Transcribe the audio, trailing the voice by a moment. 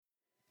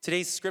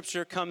Today's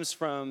scripture comes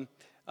from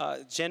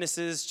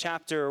Genesis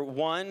chapter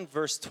 1,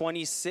 verse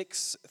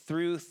 26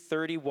 through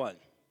 31.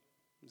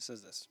 It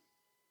says this.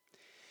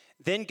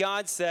 Then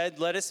God said,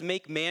 "Let us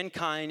make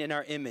mankind in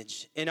our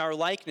image, in our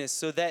likeness,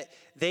 so that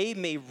they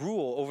may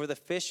rule over the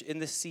fish in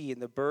the sea and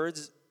the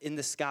birds in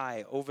the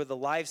sky, over the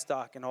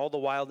livestock and all the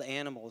wild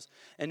animals,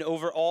 and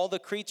over all the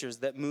creatures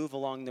that move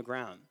along the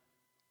ground."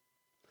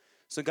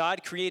 So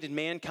God created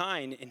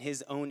mankind in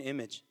his own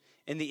image.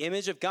 In the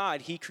image of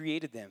God, he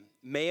created them.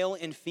 Male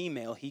and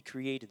female, he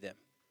created them.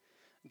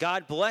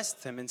 God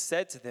blessed them and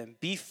said to them,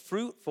 "Be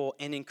fruitful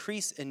and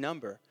increase in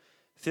number.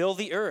 Fill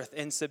the earth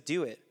and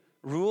subdue it.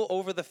 Rule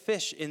over the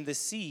fish in the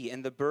sea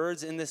and the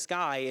birds in the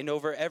sky and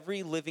over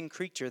every living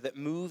creature that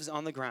moves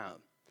on the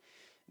ground."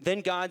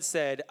 Then God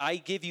said, "I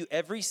give you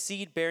every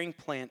seed-bearing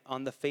plant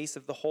on the face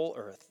of the whole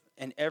earth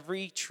and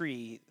every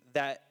tree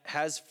that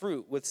has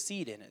fruit with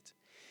seed in it.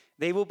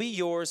 They will be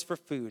yours for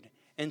food.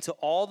 And to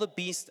all the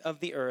beasts of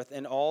the earth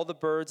and all the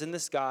birds in the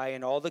sky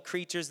and all the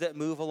creatures that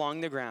move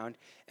along the ground,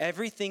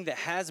 everything that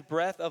has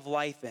breath of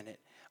life in it,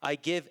 I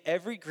give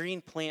every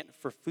green plant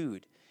for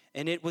food."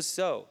 And it was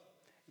so.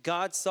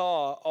 God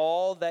saw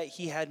all that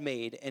he had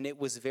made, and it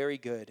was very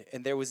good.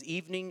 And there was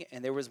evening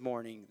and there was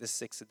morning, the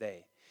sixth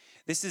day.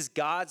 This is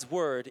God's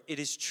word. It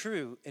is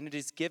true, and it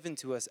is given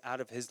to us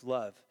out of his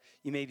love.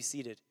 You may be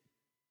seated.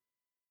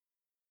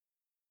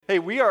 Hey,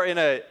 we are in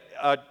a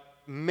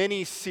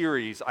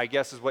mini-series, I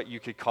guess is what you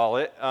could call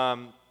it.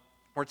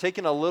 We're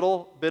taking a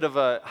little bit of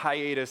a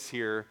hiatus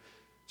here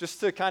just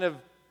to kind of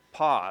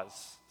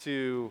pause,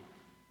 to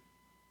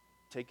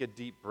take a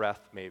deep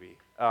breath maybe.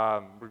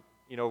 We're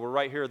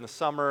right here in the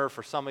summer.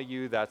 For some of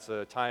you, that's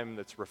a time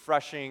that's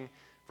refreshing.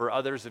 For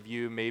others of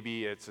you,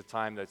 maybe it's a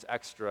time that's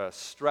extra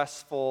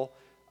stressful.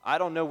 I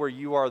don't know where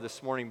you are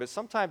this morning, but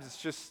sometimes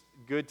it's just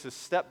good to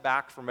step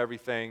back from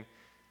everything,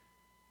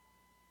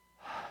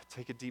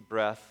 take a deep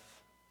breath,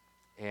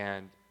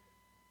 and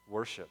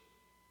worship,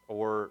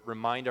 or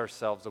remind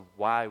ourselves of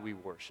why we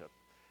worship.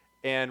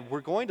 And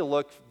we're going to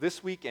look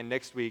this week and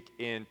next week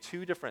in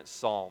two different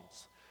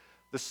Psalms.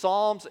 The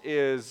Psalms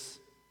is,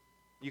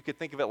 you could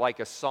think of it like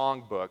a song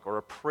book or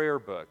a prayer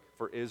book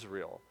for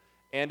Israel.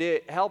 And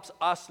it helps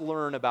us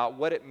learn about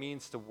what it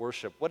means to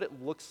worship, what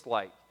it looks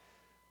like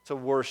to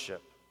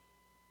worship.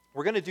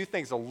 We're going to do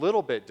things a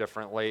little bit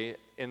differently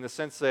in the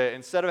sense that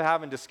instead of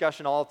having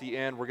discussion all at the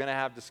end, we're going to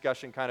have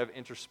discussion kind of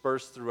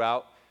interspersed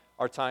throughout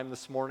our time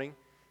this morning.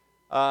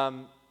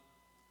 But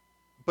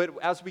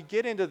as we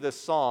get into the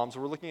Psalms,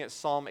 we're looking at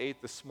Psalm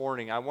 8 this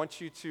morning, I want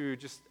you to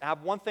just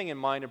have one thing in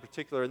mind in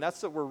particular, and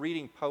that's that we're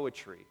reading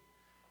poetry.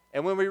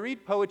 And when we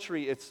read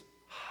poetry, it's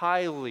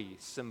highly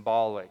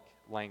symbolic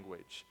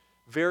language,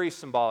 very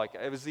symbolic.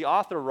 It was the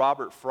author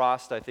Robert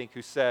Frost, I think,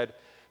 who said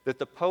that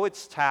the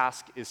poet's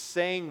task is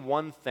saying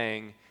one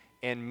thing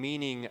and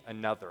meaning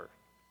another.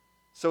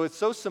 So it's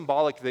so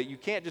symbolic that you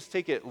can't just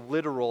take it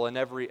literal and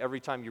every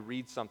time you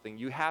read something.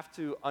 You have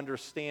to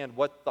understand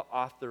what the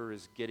author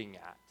is getting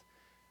at.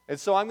 And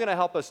so I'm going to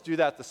help us do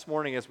that this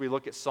morning as we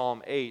look at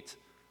Psalm 8.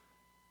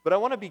 But I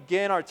want to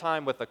begin our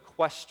time with a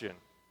question.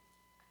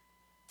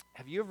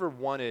 Have you ever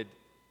wanted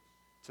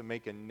to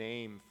make a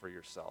name for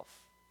yourself?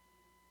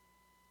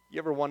 You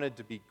ever wanted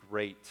to be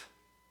great?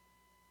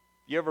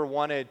 You ever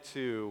wanted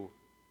to,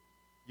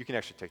 you can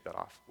actually take that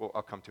off.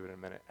 I'll come to it in a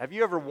minute. Have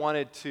you ever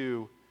wanted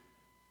to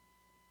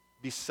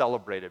be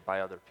celebrated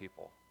by other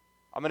people?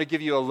 I'm going to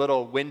give you a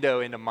little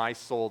window into my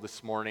soul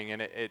this morning, and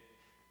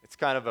it's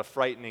kind of a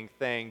frightening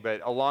thing,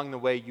 but along the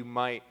way you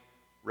might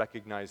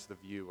recognize the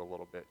view a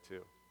little bit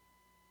too.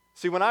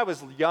 See, when I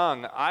was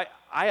young, I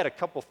had a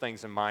couple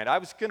things in mind. I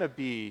was going to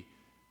be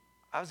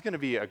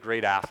a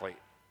great athlete.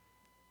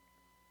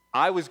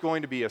 I was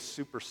going to be a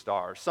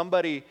superstar,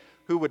 somebody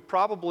who would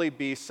probably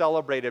be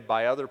celebrated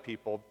by other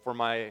people for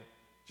my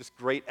just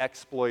great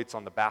exploits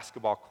on the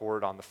basketball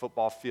court, on the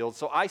football field.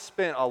 So I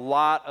spent a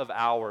lot of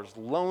hours,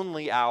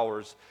 lonely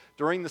hours,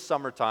 during the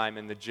summertime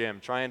in the gym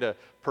trying to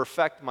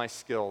perfect my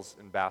skills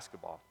in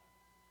basketball.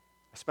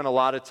 I spent a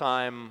lot of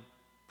time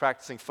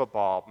practicing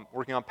football,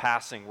 working on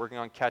passing, working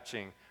on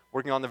catching,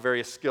 working on the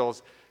various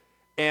skills.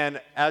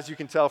 And as you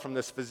can tell from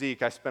this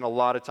physique, I spent a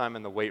lot of time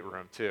in the weight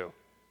room too.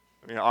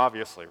 I mean,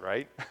 obviously,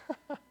 right?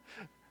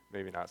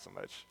 Maybe not so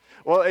much.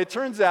 Well, it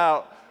turns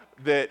out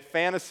that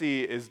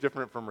fantasy is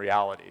different from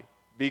reality,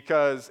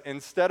 because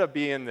instead of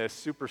being this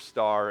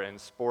superstar in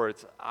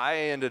sports, I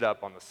ended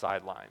up on the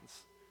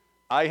sidelines.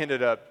 I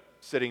ended up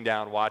sitting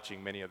down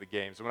watching many of the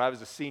games. When I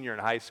was a senior in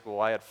high school,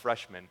 I had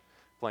freshmen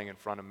playing in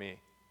front of me.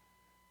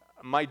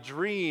 My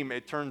dream,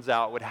 it turns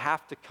out, would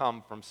have to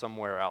come from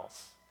somewhere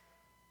else.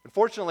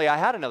 Unfortunately, I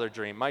had another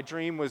dream. My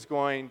dream was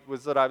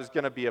that I was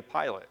going to be a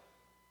pilot.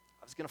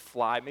 I was going to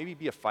fly, maybe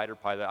be a fighter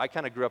pilot. I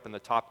kind of grew up in the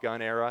Top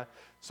Gun era,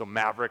 so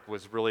Maverick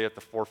was really at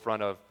the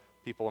forefront of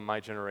people in my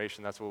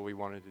generation. That's what we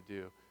wanted to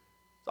do.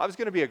 So I was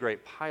going to be a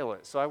great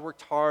pilot. So I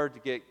worked hard to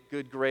get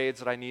good grades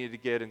that I needed to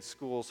get in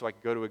school so I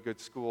could go to a good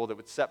school that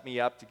would set me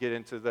up to get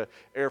into the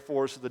Air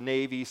Force or the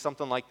Navy,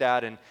 something like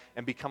that, and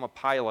become a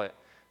pilot.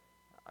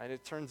 And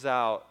it turns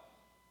out,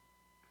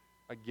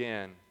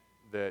 again,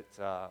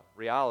 that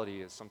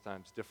reality is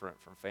sometimes different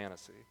from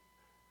fantasy.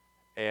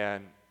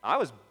 And I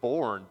was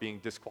born being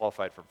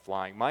disqualified from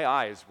flying. My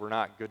eyes were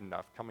not good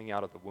enough coming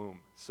out of the womb.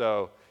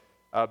 So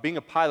being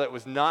a pilot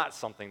was not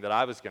something that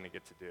I was going to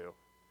get to do.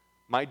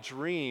 My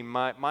dream,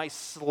 my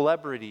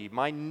celebrity,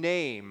 my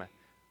name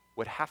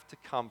would have to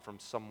come from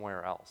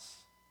somewhere else.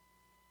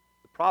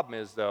 The problem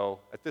is, though,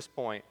 at this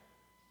point,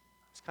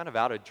 I was kind of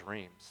out of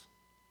dreams.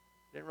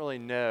 I didn't really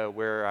know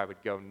where I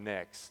would go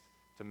next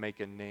to make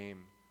a name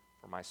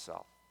for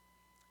myself.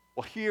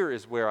 Well, here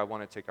is where I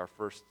want to take our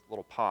first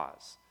little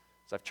pause.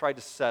 As I've tried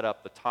to set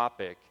up the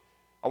topic,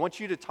 I want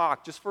you to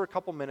talk just for a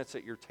couple minutes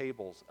at your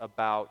tables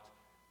about,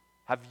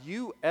 have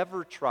you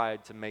ever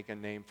tried to make a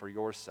name for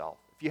yourself?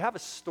 If you have a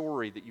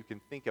story that you can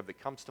think of that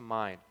comes to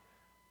mind,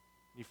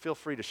 you feel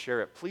free to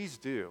share it. Please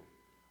do.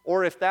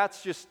 Or if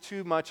that's just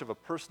too much of a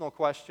personal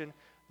question,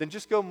 then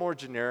just go more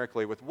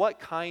generically with what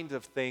kind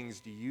of things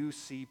do you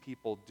see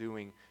people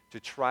doing to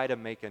try to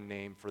make a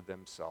name for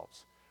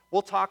themselves?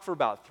 We'll talk for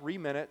about 3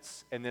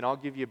 minutes, and then I'll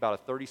give you about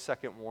a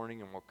 30-second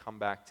warning, and we'll come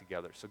back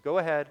together. So go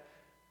ahead,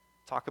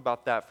 talk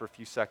about that for a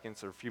few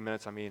seconds, or a few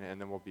minutes, and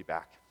then we'll be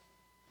back.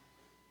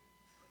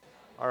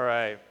 All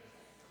right.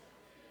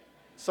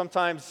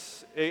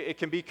 Sometimes it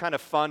can be kind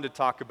of fun to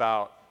talk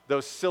about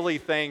those silly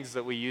things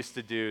that we used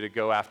to do to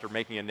go after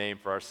making a name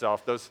for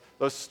ourselves,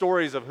 those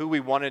stories of who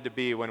we wanted to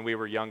be when we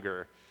were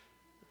younger.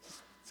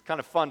 It's kind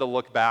of fun to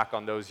look back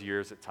on those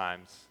years at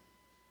times.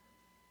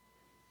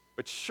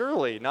 But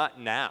surely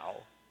not now,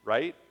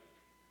 right?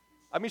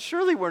 I mean,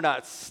 surely we're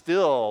not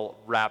still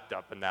wrapped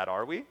up in that,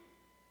 are we?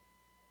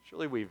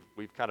 Surely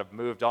we've kind of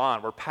moved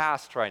on. We're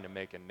past trying to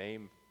make a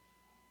name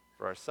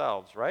for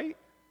ourselves, right?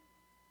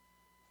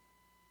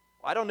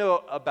 I don't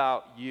know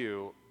about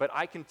you, but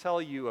I can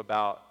tell you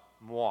about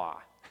moi.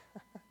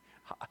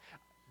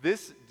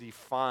 This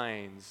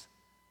defines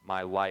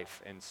my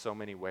life in so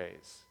many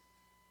ways.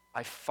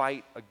 I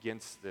fight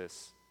against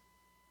this.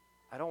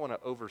 I don't want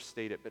to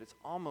overstate it, but it's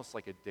almost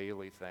like a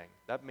daily thing.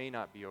 That may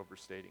not be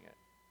overstating it.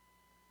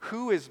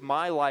 Who is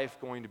my life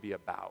going to be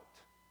about?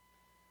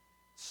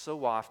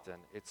 So often,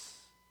 it's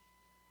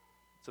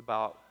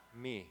about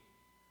me.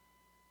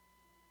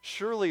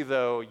 Surely,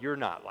 though, you're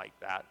not like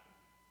that.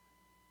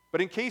 But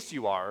in case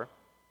you are,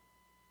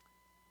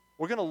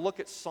 we're going to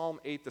look at Psalm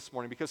 8 this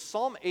morning because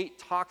Psalm 8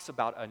 talks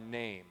about a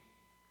name.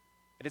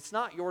 And it's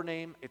not your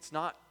name, it's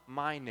not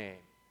my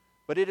name,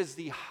 but it is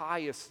the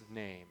highest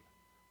name,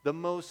 the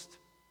most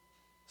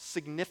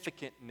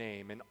significant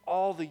name in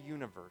all the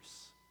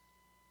universe.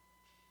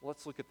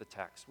 Let's look at the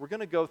text. We're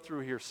going to go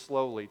through here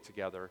slowly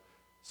together.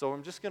 So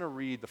I'm just going to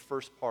read the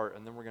first part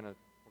and then we're going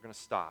to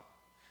stop.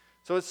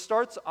 So it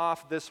starts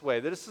off this way.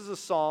 This is a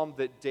psalm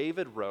that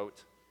David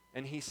wrote.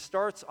 And he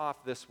starts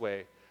off this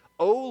way.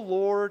 O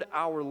Lord,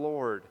 our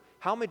Lord,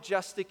 how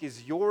majestic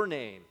is your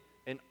name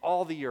in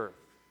all the earth.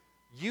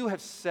 You have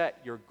set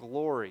your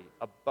glory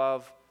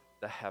above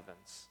the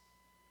heavens.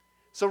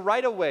 So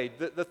right away,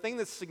 the thing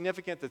that's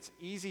significant that's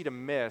easy to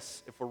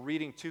miss if we're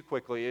reading too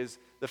quickly is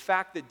the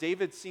fact that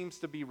David seems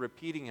to be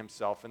repeating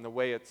himself in the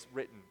way it's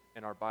written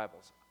in our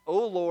Bibles.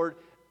 O Lord,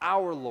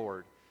 our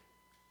Lord.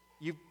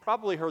 You've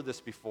probably heard this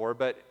before,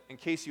 but in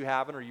case you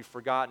haven't or you've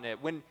forgotten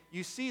it, when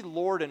you see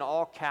Lord in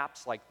all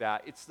caps like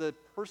that, it's the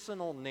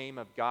personal name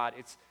of God.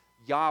 It's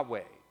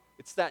Yahweh.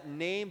 It's that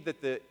name that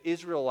the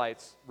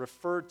Israelites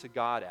referred to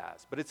God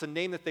as, but it's a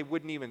name that they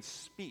wouldn't even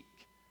speak.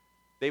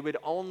 They would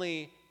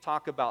only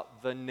talk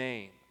about the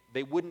name.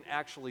 They wouldn't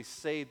actually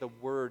say the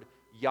word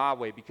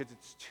Yahweh because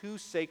it's too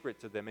sacred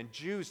to them. And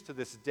Jews to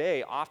this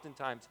day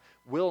oftentimes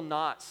will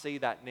not say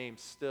that name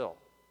still.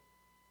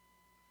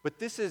 But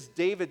this is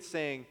David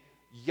saying,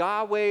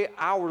 Yahweh,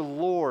 our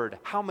Lord,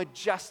 how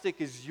majestic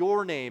is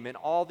your name in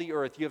all the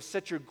earth. You have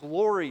set your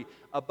glory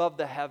above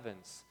the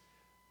heavens.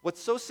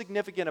 What's so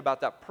significant about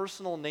that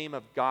personal name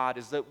of God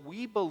is that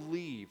we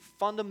believe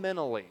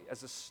fundamentally,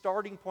 as a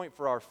starting point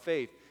for our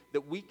faith,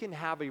 that we can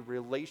have a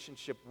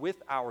relationship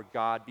with our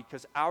God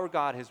because our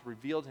God has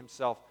revealed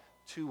himself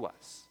to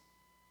us.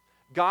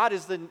 God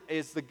is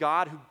the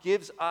God who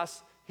gives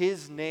us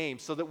his name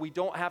so that we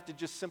don't have to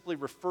just simply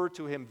refer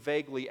to him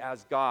vaguely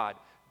as God.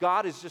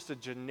 God is just a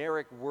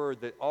generic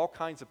word that all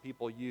kinds of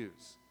people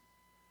use.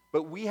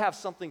 But we have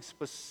something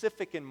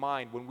specific in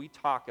mind when we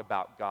talk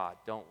about God,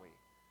 don't we?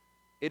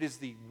 It is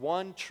the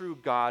one true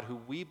God who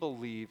we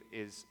believe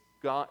is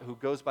God, who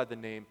goes by the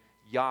name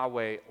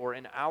Yahweh, or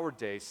in our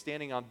day,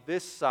 standing on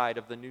this side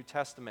of the New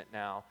Testament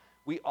now,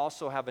 we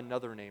also have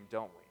another name,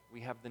 don't we?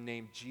 We have the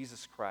name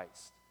Jesus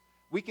Christ.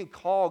 We can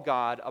call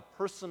God a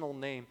personal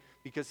name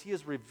because he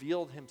has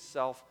revealed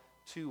himself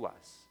to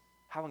us.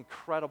 How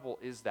incredible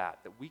is that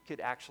we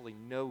could actually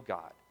know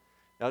God?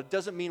 Now, it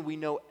doesn't mean we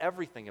know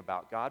everything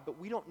about God, but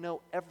we don't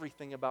know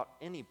everything about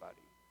anybody.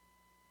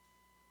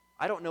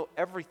 I don't know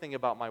everything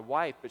about my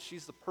wife, but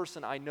she's the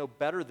person I know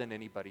better than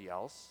anybody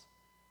else.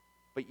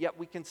 But yet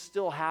we can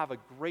still have a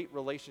great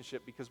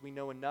relationship because we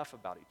know enough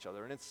about each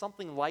other. And it's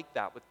something like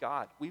that with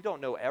God. We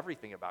don't know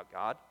everything about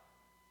God,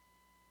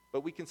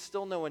 but we can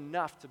still know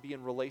enough to be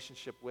in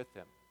relationship with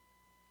him.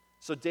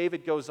 So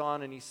David goes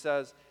on and he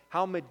says,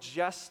 how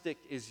majestic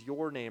is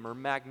your name, or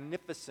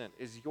magnificent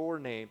is your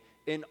name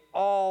in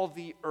all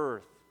the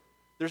earth.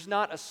 There's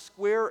not a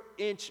square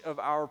inch of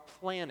our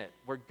planet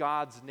where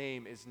God's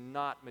name is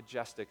not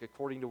majestic,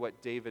 according to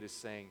what David is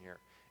saying here.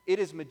 It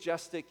is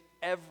majestic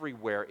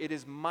everywhere. It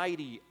is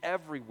mighty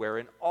everywhere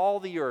in all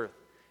the earth.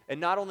 And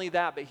not only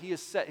that, but he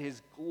has set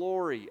his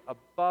glory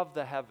above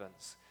the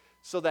heavens.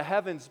 So the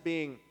heavens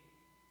being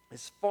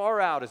as far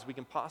out as we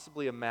can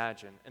possibly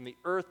imagine, and the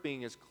earth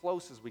being as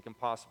close as we can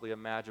possibly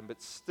imagine,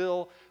 but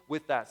still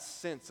with that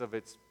sense of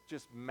its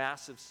just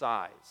massive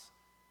size.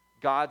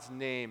 God's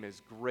name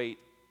is great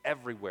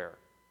everywhere.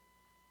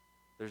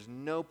 There's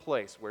no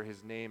place where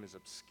his name is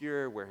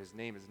obscure, where his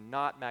name is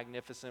not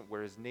magnificent,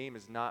 where his name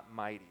is not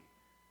mighty.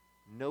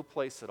 No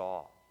place at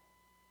all.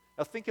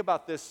 Now think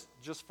about this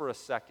just for a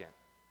second.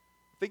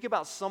 Think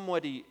about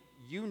somebody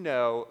you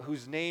know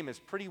whose name is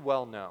pretty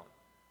well known.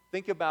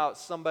 Think about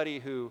somebody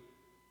who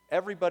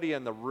everybody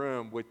in the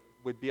room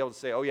would be able to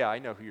say, oh yeah, I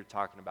know who you're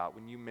talking about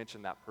when you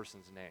mention that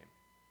person's name.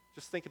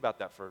 Just think about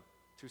that for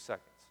 2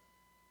 seconds.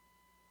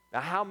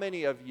 Now, how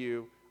many of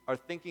you are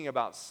thinking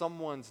about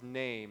someone's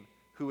name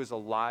who is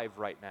alive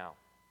right now?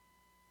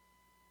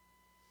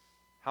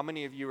 How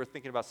many of you are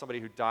thinking about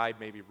somebody who died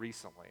maybe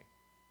recently?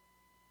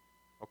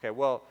 Okay,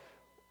 well,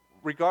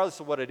 regardless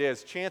of what it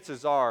is,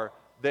 chances are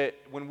that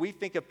when we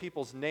think of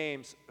people's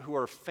names who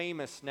are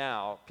famous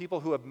now, people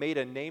who have made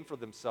a name for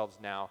themselves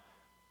now,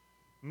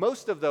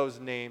 most of those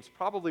names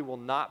probably will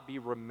not be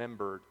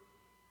remembered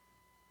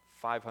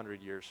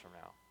 500 years from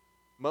now.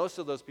 Most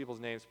of those people's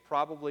names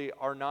probably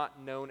are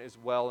not known as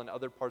well in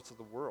other parts of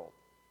the world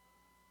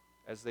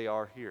as they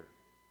are here.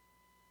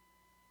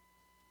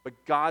 But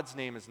God's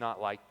name is not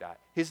like that.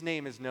 His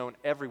name is known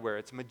everywhere.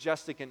 It's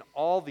majestic in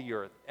all the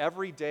earth,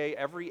 every day,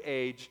 every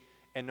age,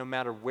 and no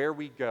matter where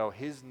we go,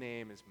 his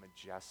name is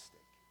majestic.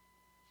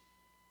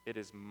 It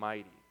is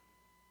mighty.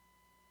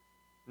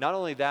 Not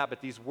only that,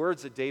 but these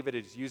words that David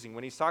is using,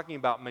 when he's talking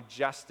about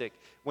majestic,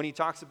 when he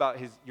talks about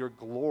your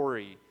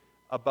glory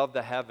above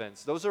the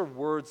heavens, those are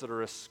words that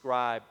are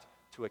ascribed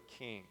to a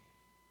king.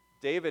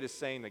 David is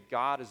saying that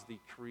God is the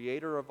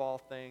creator of all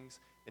things,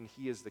 and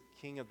he is the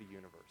king of the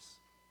universe.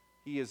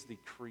 He is the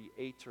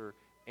creator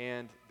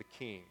and the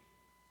king.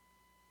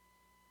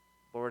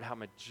 Lord, how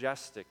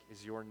majestic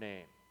is your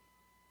name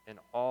in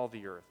all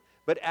the earth.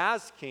 But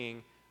as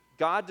king,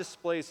 God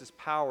displays his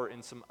power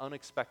in some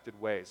unexpected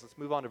ways. Let's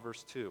move on to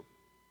verse 2.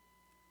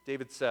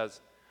 David says,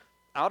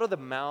 out of the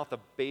mouth of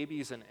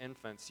babies and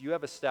infants, you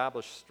have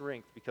established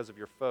strength because of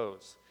your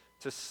foes,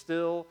 to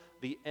still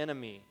the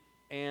enemy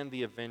and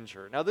the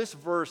avenger. Now, this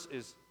verse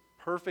is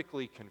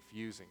perfectly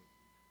confusing.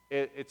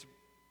 It's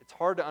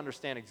hard to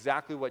understand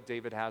exactly what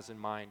David has in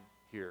mind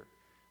here.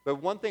 But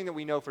one thing that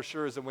we know for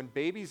sure is that when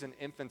babies and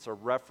infants are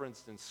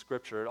referenced in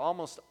Scripture, it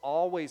almost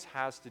always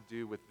has to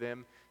do with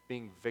them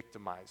being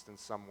victimized in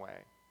some way.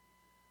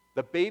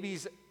 The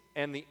babies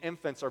and the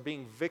infants are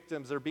being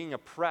victims, they're being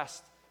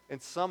oppressed in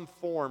some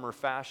form or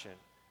fashion.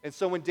 And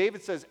so when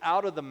David says,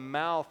 out of the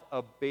mouth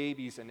of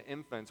babies and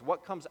infants,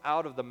 what comes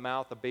out of the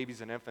mouth of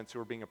babies and infants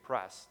who are being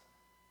oppressed?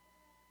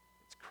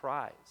 It's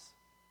cries.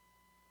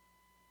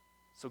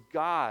 So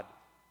God,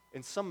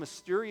 in some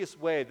mysterious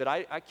way that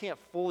I can't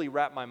fully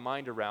wrap my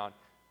mind around,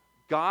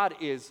 God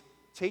is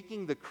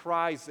taking the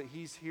cries that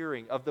he's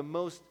hearing of the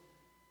most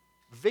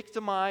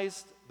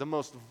victimized, the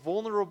most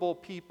vulnerable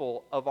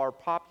people of our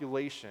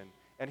population,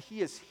 and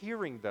he is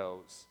hearing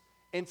those.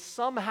 And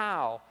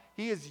somehow,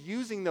 he is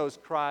using those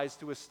cries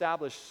to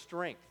establish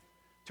strength,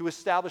 to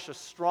establish a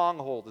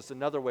stronghold is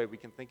another way we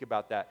can think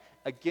about that,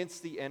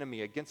 against the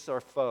enemy, against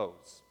our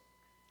foes.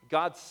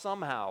 God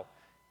somehow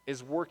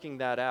is working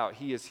that out.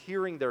 He is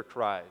hearing their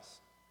cries.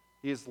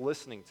 He is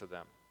listening to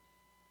them.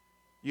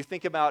 You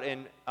think about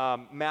in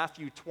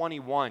Matthew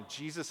 21,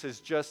 Jesus has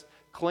just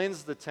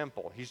cleansed the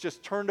temple. He's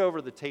just turned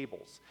over the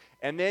tables.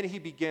 And then he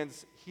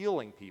begins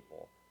healing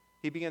people.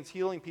 He begins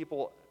healing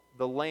people,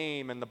 the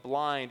lame and the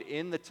blind,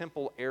 in the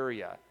temple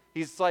area.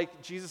 He's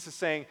like, Jesus is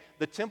saying,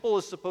 the temple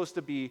is supposed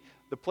to be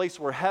the place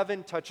where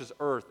heaven touches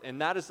earth,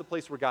 and that is the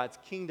place where God's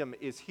kingdom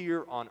is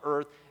here on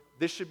earth.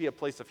 This should be a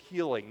place of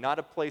healing, not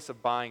a place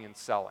of buying and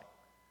selling.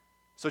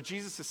 So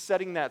Jesus is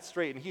setting that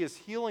straight, and he is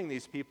healing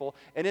these people,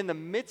 and in the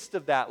midst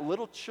of that,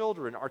 little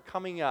children are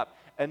coming up,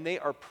 and they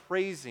are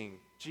praising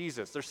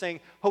Jesus. They're saying,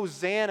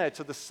 Hosanna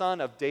to the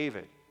Son of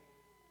David.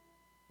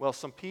 Well,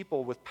 some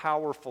people with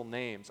powerful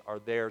names are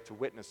there to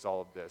witness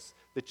all of this,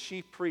 the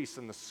chief priests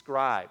and the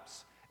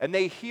scribes. And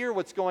they hear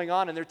what's going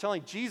on, and they're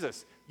telling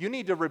Jesus, you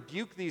need to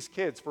rebuke these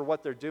kids for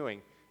what they're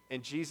doing.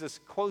 And Jesus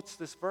quotes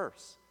this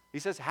verse. He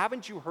says,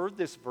 haven't you heard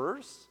this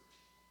verse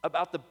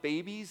about the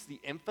babies,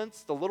 the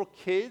infants, the little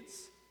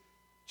kids?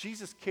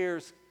 Jesus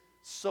cares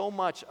so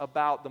much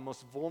about the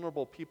most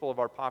vulnerable people of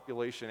our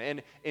population.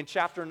 And in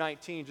chapter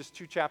 19, just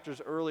 2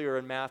 chapters earlier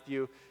in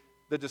Matthew,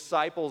 the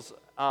disciples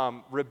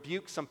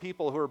rebuke some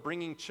people who are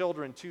bringing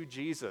children to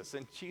Jesus.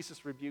 And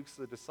Jesus rebukes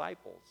the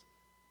disciples.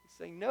 He's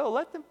saying, no,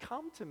 let them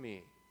come to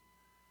me.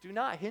 Do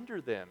not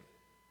hinder them,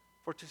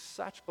 for to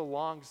such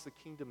belongs the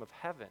kingdom of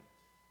heaven.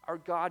 Our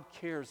God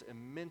cares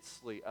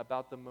immensely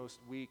about the most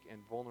weak and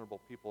vulnerable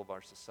people of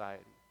our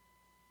society.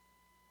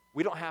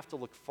 We don't have to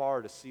look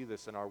far to see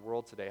this in our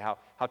world today,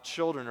 how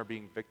children are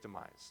being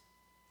victimized.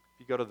 If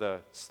you go to the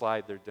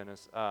slide there,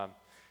 Dennis,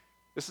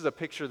 this is a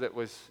picture that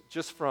was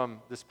just from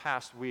this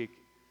past week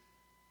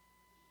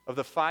of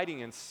the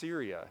fighting in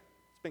Syria.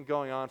 It's been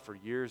going on for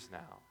years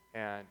now,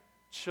 and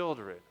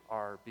children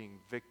are being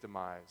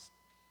victimized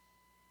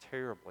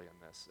terribly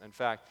in this. In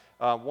fact,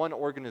 one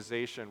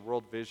organization,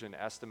 World Vision,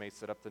 estimates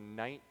that up to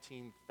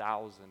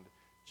 19,000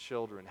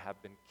 children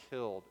have been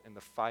killed in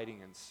the fighting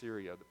in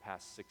Syria the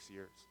past 6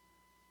 years.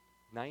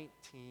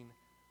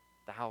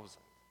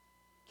 19,000.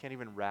 Can't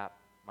even wrap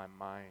my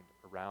mind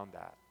around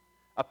that.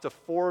 Up to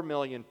 4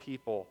 million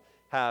people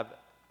have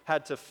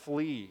had to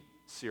flee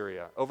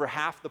Syria. Over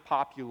half the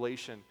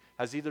population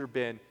has either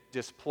been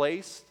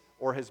displaced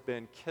or has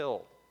been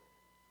killed.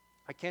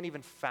 I can't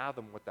even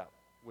fathom what that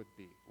would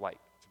be like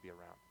to be around.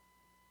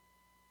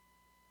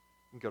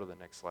 You can go to the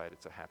next slide.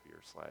 It's a happier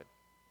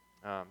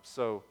slide.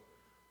 So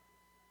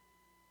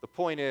the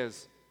point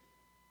is,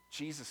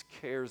 Jesus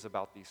cares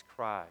about these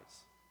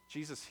cries.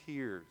 Jesus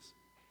hears.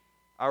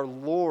 Our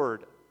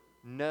Lord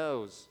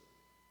knows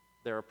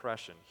their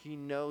oppression. He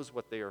knows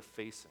what they are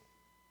facing.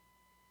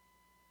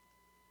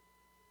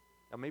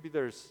 Now maybe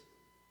there's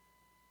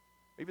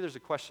a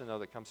question, though,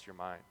 that comes to your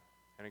mind,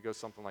 and it goes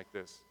something like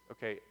this.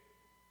 Okay,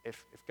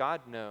 if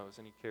God knows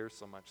and he cares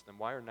so much, then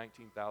why are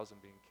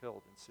 19,000 being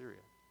killed in Syria?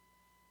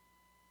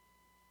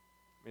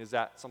 I mean, is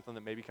that something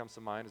that maybe comes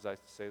to mind as I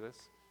say this?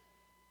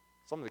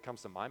 Something that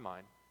comes to my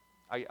mind.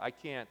 I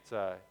can't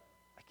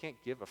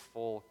give a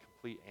full,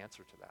 complete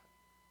answer to that.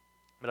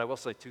 But I will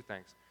say two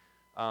things.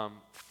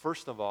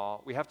 First of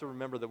all, we have to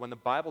remember that when the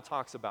Bible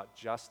talks about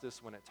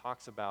justice, when it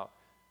talks about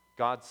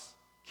God's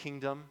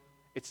kingdom,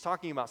 it's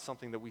talking about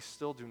something that we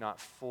still do not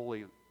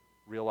fully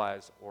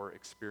realize or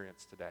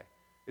experience today.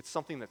 It's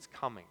something that's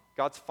coming.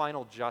 God's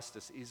final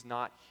justice is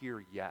not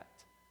here yet.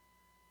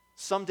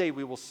 Someday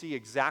we will see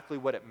exactly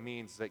what it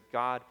means that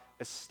God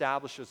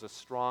establishes a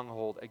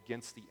stronghold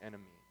against the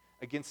enemy,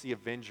 against the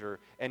avenger,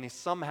 and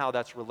somehow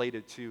that's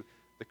related to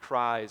the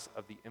cries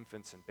of the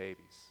infants and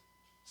babies.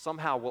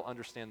 Somehow we'll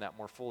understand that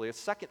more fully. A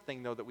second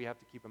thing, though, that we have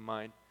to keep in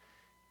mind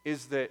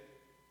is that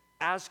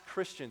as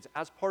Christians,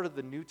 as part of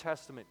the New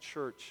Testament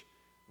church,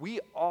 we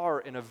are,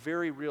 in a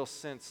very real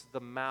sense, the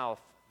mouth,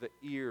 the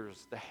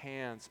ears, the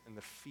hands, and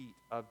the feet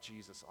of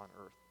Jesus on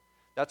earth.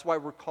 That's why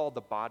we're called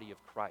the body of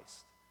Christ.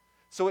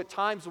 So at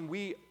times when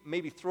we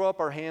maybe throw up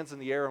our hands in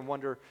the air and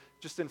wonder,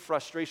 just in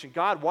frustration,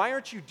 God, why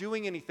aren't you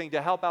doing anything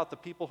to help out the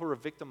people who are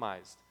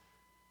victimized?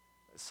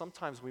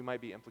 Sometimes we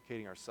might be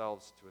implicating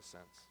ourselves to a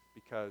sense,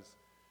 because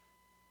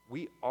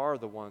we are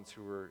the ones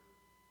who are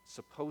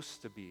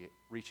supposed to be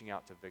reaching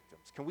out to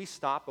victims. Can we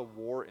stop a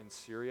war in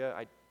Syria?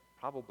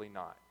 Probably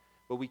not.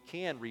 But we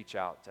can reach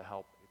out to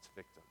help its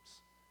victims.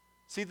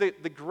 See,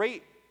 the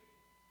great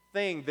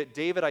thing that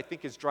David, I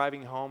think, is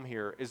driving home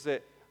here is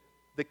that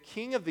the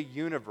King of the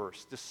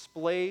universe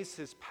displays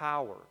his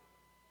power,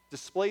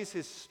 displays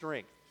his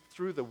strength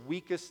through the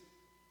weakest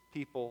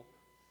people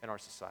in our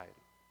society.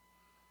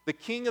 The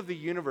King of the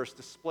universe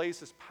displays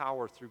his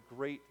power through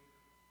great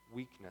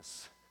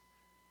weakness.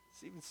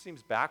 It even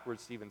seems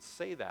backwards to even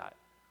say that.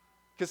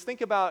 Because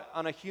think about,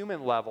 on a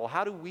human level,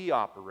 how do we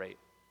operate?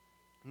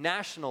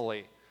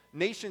 Nationally,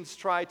 nations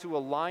try to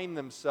align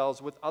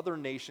themselves with other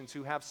nations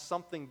who have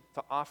something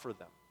to offer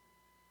them.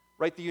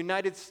 Right? The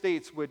United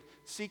States would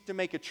seek to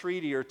make a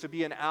treaty or to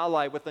be an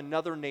ally with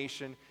another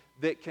nation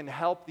that can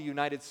help the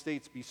United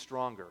States be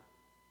stronger.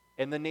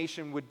 And the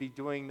nation would be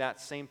doing that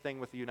same thing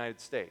with the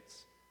United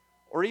States.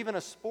 Or even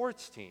a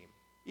sports team.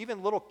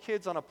 Even little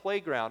kids on a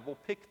playground will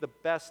pick the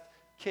best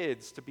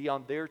kids to be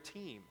on their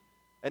team.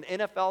 An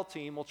NFL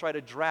team will try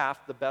to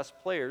draft the best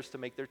players to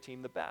make their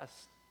team the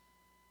best.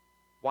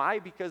 Why?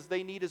 Because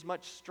they need as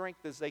much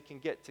strength as they can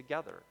get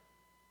together.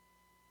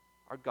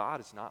 Our God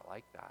is not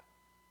like that.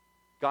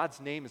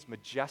 God's name is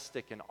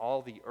majestic in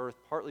all the earth,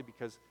 partly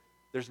because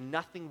there's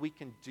nothing we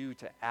can do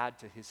to add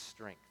to his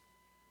strength.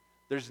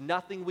 There's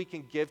nothing we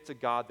can give to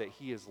God that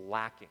he is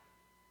lacking.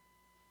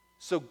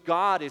 So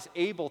God is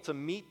able to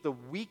meet the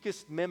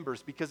weakest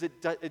members because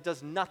it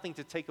does nothing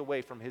to take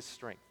away from his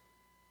strength.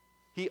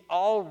 He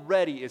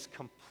already is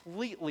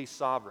completely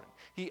sovereign.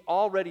 He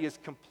already is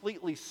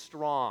completely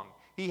strong.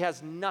 He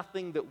has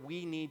nothing that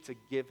we need to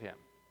give him.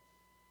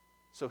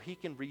 So he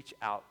can reach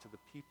out to the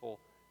people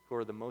who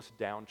are the most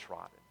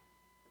downtrodden.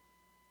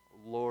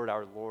 Lord,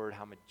 our Lord,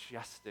 how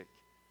majestic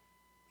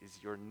is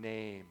your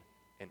name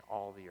in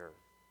all the earth.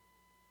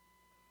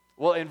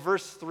 Well, in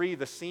verse 3,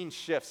 the scene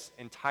shifts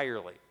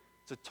entirely.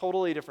 It's a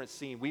totally different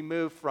scene. We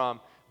move from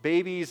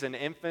babies and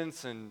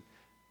infants and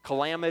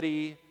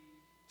calamity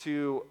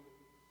to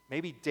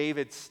maybe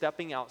David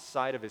stepping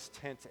outside of his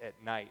tent at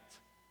night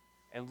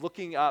and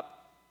looking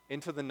up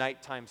into the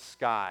nighttime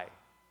sky.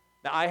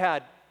 Now, I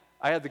had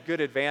the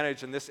good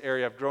advantage in this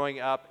area of growing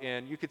up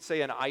in, you could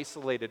say, an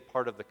isolated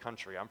part of the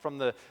country. I'm from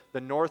the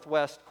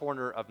northwest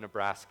corner of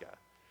Nebraska.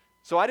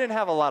 So I didn't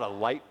have a lot of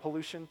light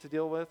pollution to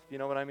deal with, you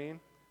know what I mean?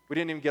 We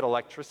didn't even get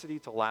electricity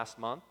till last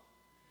month.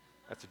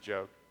 That's a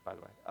joke, by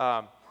the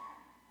way.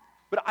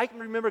 But I can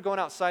remember going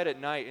outside at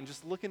night and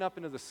just looking up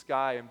into the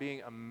sky and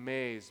being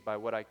amazed by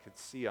what I could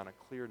see on a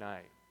clear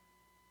night.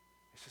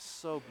 It's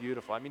just so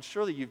beautiful. I mean,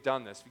 surely you've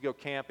done this. If you go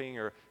camping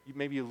or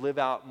maybe you live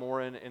out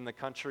more in the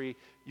country,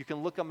 you can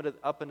look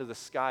up into the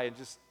sky and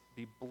just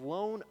be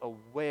blown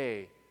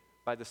away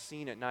by the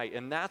scene at night.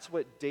 And that's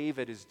what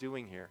David is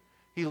doing here.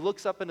 He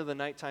looks up into the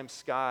nighttime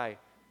sky,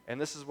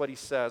 and this is what he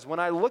says. When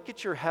I look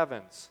at your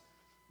heavens,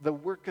 the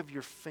work of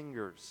your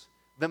fingers,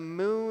 the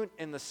moon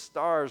and the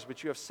stars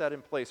which you have set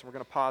in place. And we're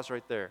going to pause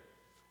right there.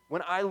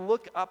 When I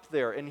look up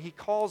there, and he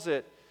calls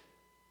it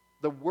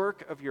the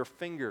work of your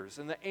fingers.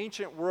 In the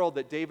ancient world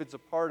that David's a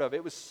part of,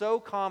 it was so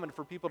common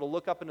for people to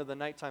look up into the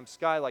nighttime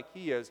sky like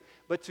he is,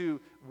 but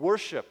to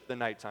worship the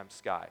nighttime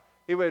sky.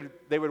 They would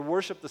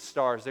worship the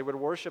stars. They would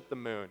worship the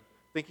moon,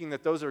 thinking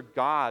that those are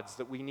gods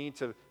that we need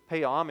to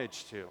pay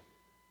homage to.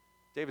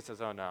 David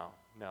says, oh, no,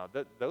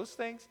 those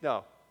things?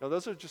 No,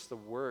 those are just the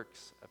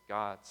works of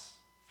God's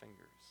fingers.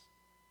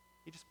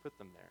 He just put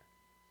them there.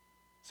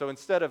 So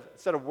instead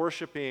of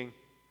worshiping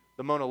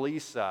the Mona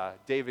Lisa,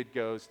 David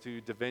goes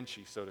to Da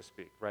Vinci, so to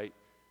speak, right?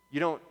 You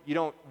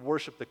don't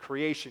worship the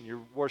creation,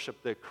 you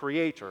worship the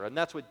creator. And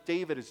that's what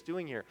David is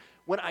doing here.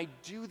 When I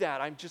do that,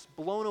 I'm just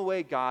blown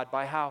away, God,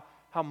 by how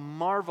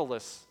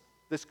marvelous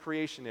this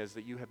creation is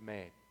that you have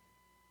made.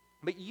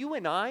 But you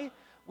and I,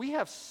 we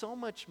have so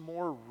much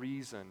more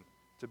reason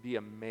to be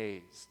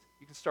amazed.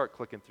 You can start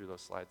clicking through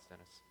those slides,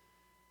 Dennis.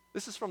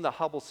 This is from the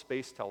Hubble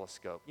Space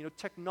Telescope. You know,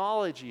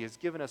 technology has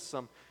given us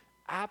some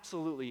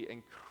absolutely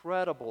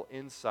incredible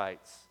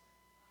insights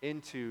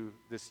into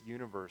this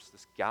universe,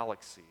 this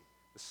galaxy,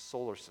 this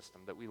solar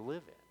system that we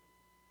live in.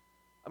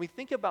 I mean,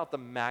 think about the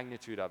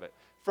magnitude of it.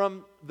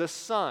 From the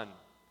sun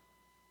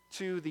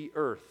to the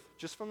earth,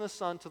 just from the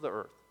sun to the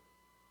earth,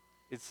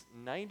 it's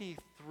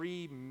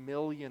 93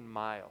 million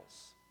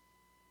miles.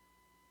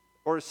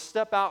 Or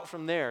step out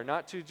from there,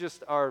 not to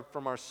just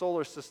from our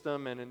solar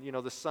system and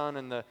the sun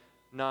and the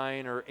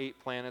 9 or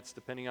 8 planets,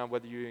 depending on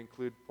whether you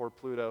include poor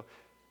Pluto.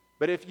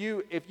 But if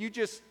you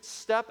just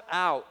step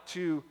out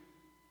to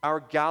our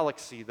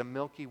galaxy, the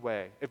Milky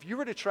Way, if you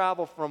were to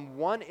travel from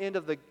one end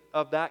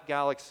of that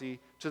galaxy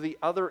to the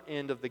other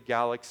end of the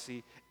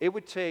galaxy, it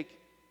would take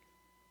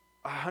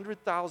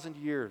 100,000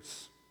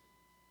 years,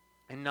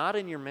 and not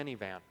in your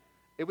minivan.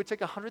 It would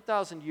take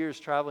 100,000 years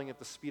traveling at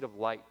the speed of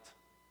light.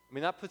 I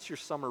mean, that puts your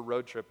summer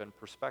road trip in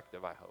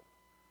perspective, I hope.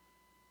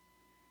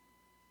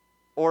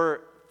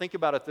 Or think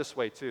about it this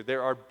way, too.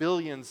 There are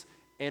billions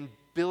and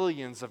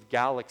billions of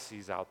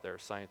galaxies out there,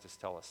 scientists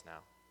tell us now.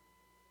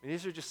 I mean,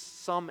 these are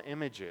just some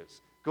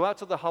images. Go out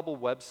to the Hubble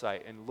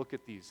website and look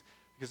at these,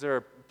 because there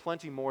are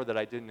plenty more that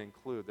I didn't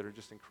include that are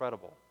just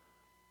incredible.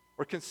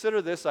 Or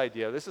consider this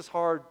idea. This is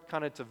hard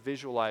kind of to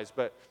visualize,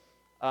 but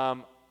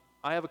I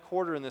have a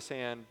quarter in this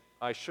hand.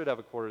 I should have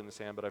a quarter in this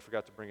hand, but I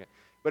forgot to bring it.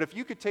 But if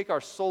you could take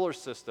our solar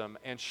system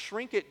and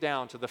shrink it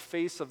down to the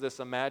face of this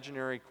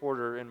imaginary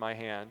quarter in my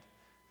hand,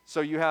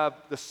 so you have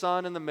the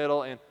sun in the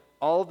middle and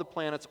all of the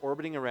planets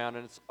orbiting around,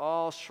 and it's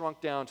all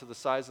shrunk down to the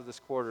size of this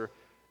quarter.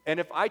 And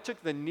if I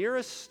took the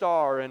nearest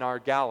star in our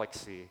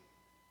galaxy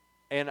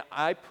and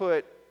I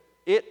put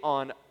it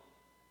on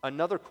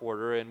another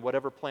quarter and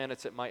whatever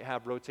planets it might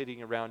have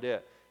rotating around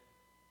it,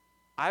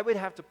 I would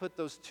have to put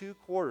those two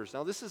quarters.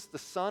 Now, this is the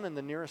sun and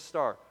the nearest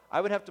star. I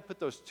would have to put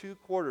those two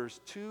quarters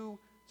 2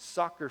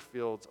 soccer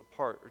fields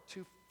apart or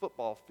 2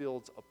 football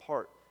fields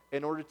apart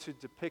in order to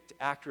depict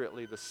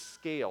accurately the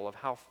scale of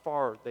how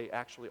far they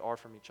actually are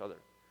from each other.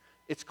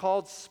 It's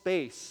called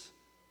space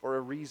for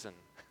a reason.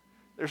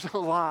 There's a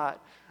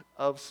lot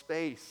of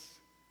space.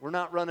 We're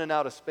not running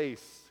out of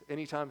space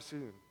anytime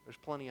soon. There's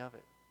plenty of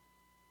it.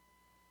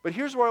 But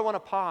here's where I want to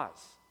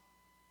pause.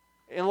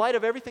 In light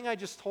of everything I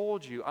just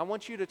told you, I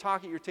want you to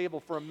talk at your table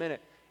for a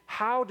minute.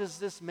 How does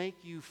this make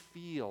you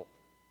feel?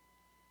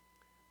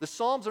 The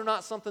Psalms are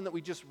not something that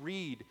we just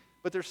read,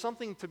 but there's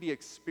something to be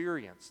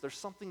experienced. There's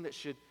something that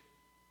should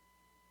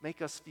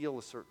make us feel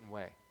a certain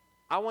way.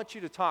 I want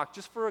you to talk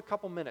just for a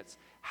couple minutes.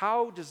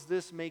 How does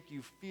this make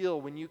you feel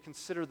when you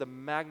consider the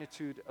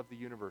magnitude of the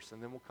universe?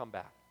 And then we'll come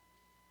back.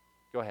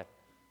 Go ahead.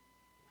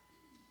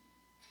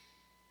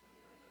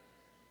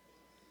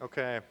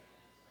 Okay.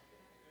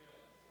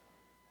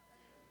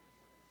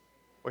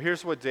 Well,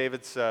 here's what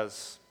David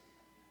says.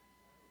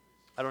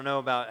 I don't know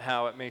about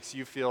how it makes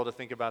you feel to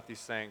think about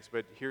these things,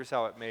 but here's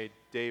how it made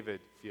David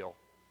feel.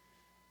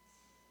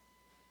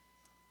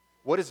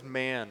 What is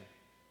man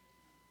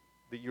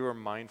that you are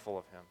mindful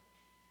of him?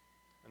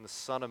 And the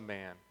Son of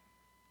Man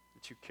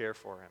that you care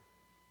for him?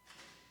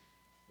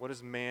 What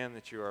is man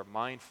that you are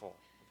mindful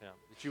of him,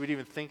 that you would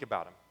even think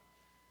about him?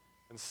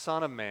 And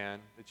Son of Man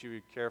that you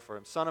would care for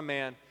him. Son of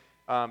Man,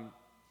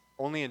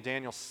 only in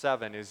Daniel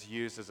 7 is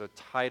used as a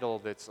title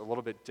that's a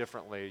little bit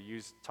differently,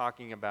 used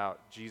talking about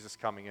Jesus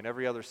coming. In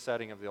every other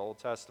setting of the Old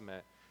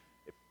Testament,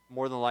 it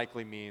more than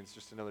likely means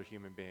just another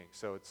human being.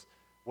 So it's,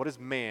 what is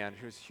man,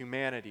 who's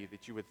humanity,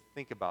 that you would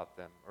think about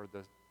them, or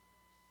the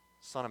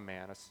Son of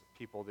Man as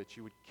people that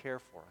you would care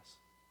for us?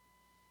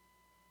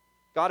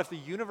 God, if the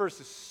universe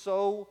is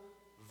so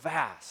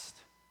vast,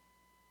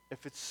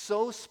 if it's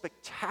so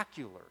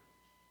spectacular,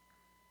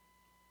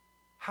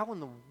 how in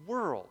the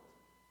world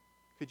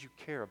could you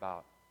care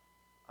about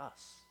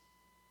us?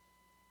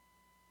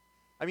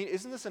 I mean,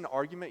 isn't this an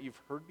argument you've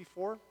heard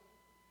before?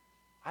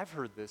 I've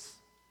heard this.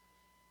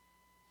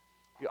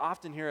 You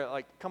often hear it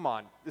like, come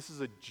on, this is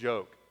a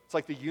joke. It's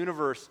like the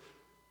universe,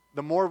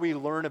 the more we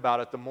learn about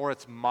it, the more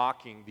it's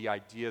mocking the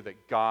idea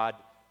that God,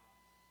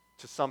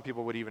 to some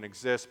people, would even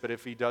exist, but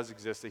if he does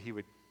exist, that he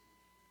would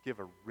give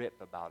a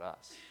rip about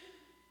us.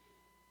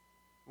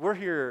 We're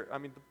here, I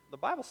mean, the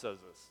Bible says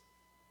this.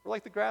 We're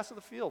like the grass of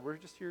the field. We're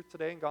just here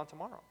today and gone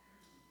tomorrow.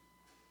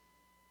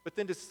 But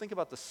then just think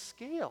about the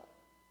scale.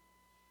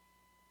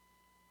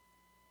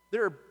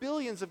 There are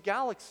billions of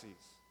galaxies.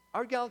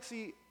 Our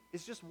galaxy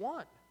is just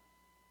one.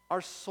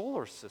 Our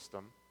solar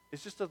system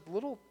is just a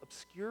little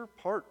obscure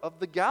part of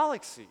the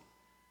galaxy.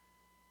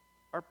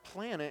 Our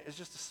planet is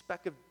just a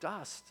speck of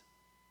dust.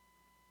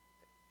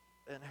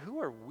 And who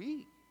are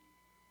we?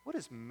 What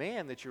is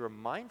man that you are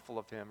mindful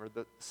of him, or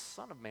the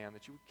Son of Man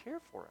that you would care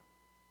for him?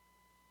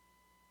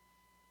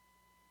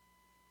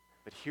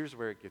 But here's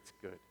where it gets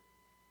good.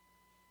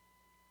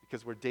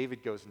 Because where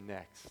David goes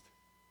next,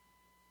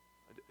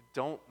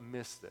 don't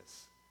miss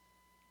this.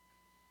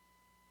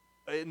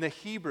 In the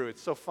Hebrew,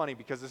 it's so funny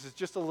because this is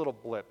just a little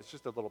blip. It's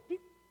just a little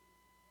beep.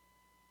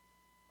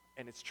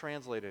 And it's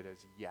translated as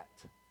yet.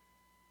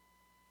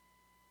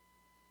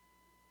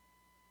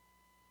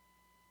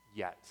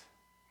 Yet.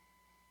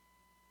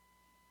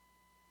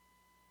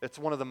 It's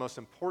one of the most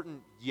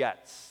important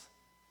yets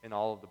in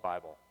all of the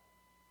Bible.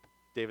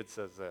 David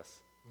says this,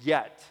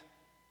 yet,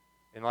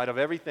 in light of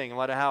everything, in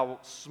light of how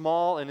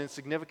small and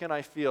insignificant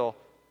I feel,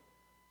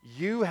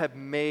 you have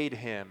made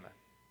him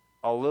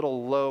a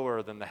little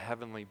lower than the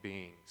heavenly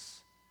beings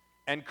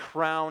and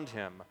crowned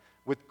him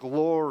with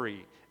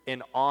glory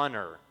and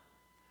honor.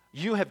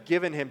 You have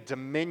given him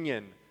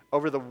dominion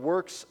over the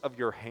works of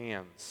your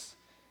hands.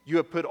 You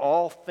have put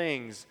all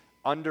things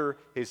under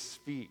his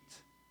feet.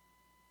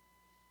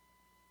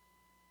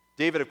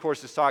 David, of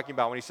course, is talking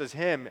about, when he says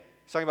him,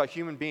 he's talking about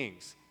human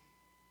beings.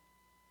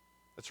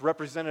 It's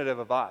representative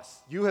of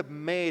us. You have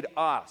made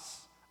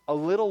us a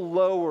little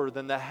lower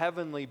than the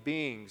heavenly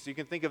beings. You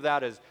can think of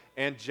that as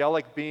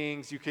angelic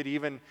beings. You could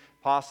even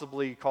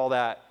possibly call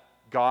that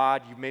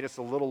God. You've made us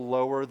a little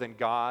lower than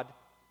God.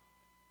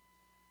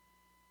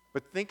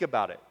 But think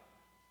about it.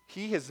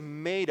 He has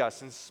made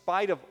us, in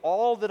spite of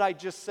all that I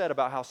just said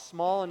about how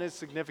small and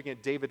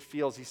insignificant David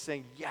feels, he's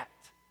saying, yet.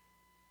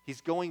 He's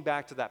going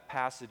back to that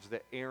passage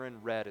that Aaron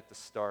read at the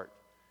start.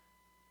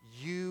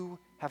 You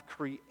have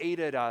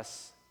created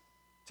us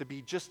to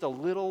be just a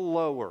little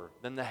lower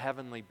than the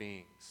heavenly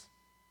beings.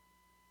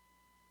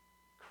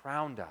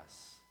 Crowned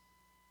us.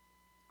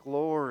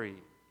 Glory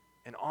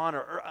and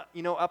honor.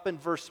 Up in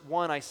verse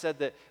 1, I said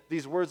that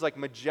these words like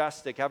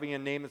majestic, having a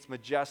name that's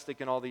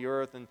majestic in all the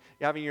earth, and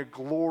having your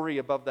glory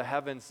above the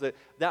heavens,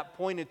 that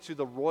pointed to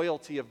the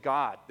royalty of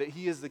God, that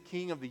he is the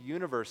king of the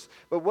universe.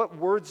 But what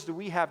words do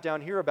we have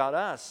down here about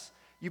us?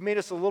 You made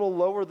us a little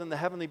lower than the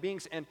heavenly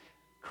beings and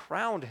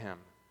crowned him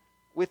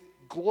with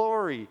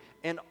glory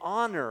and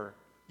honor.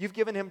 You've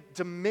given him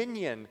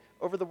dominion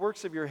over the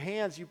works of your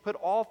hands. You put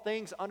all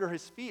things under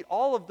his feet.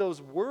 All of those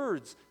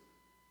words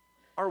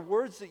are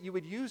words that you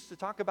would use to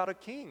talk about a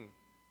king,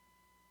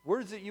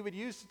 words that you would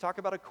use to talk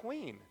about a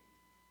queen.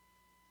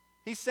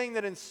 He's saying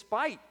that in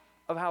spite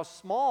of how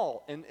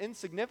small and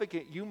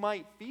insignificant you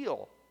might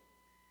feel,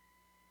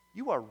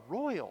 you are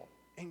royal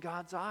in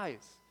God's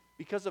eyes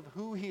because of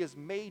who he has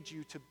made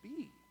you to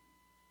be.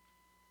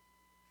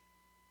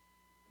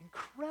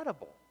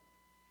 Incredible.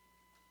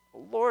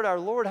 Lord, our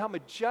Lord, how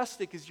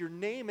majestic is your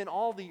name in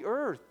all the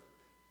earth.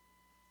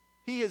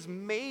 He has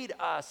made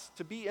us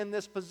to be in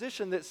this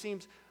position that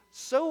seems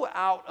so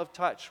out of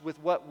touch with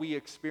what we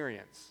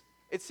experience.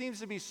 It seems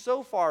to be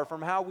so far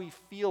from how we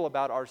feel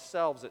about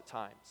ourselves at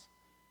times.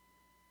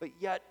 But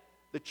yet,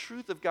 the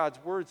truth of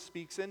God's word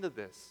speaks into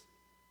this.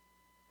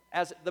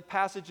 As the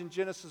passage in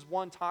Genesis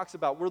 1 talks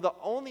about, we're the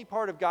only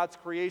part of God's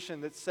creation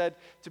that's said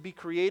to be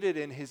created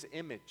in his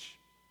image.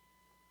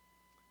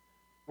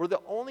 We're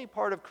the only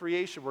part of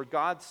creation where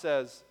God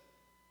says,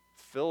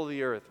 fill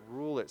the earth,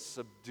 rule it,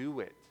 subdue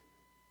it.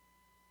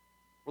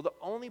 We're the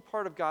only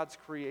part of God's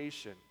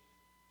creation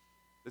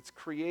that's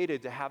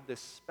created to have this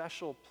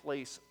special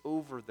place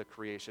over the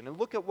creation. And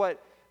look at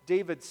what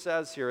David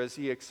says here as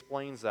he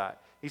explains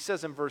that. He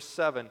says in verse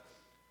 7,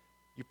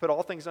 you put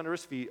all things under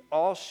his feet,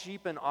 all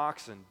sheep and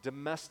oxen,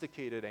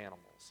 domesticated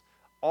animals,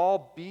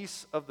 all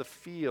beasts of the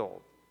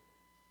field,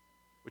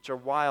 which are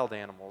wild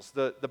animals,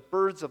 the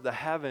birds of the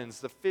heavens,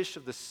 the fish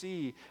of the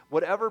sea,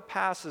 whatever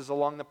passes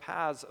along the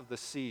paths of the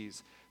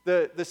seas.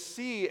 The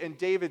sea in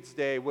David's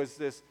day was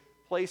this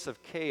place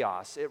of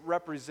chaos. It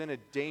represented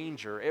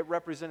danger. It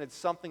represented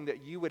something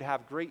that you would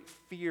have great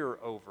fear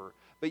over.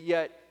 But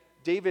yet,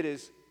 David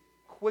is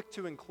quick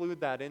to include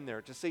that in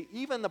there, to say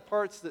even the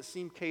parts that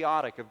seem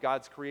chaotic of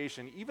God's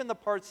creation, even the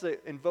parts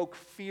that invoke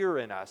fear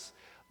in us,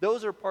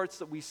 those are parts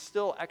that we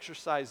still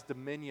exercise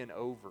dominion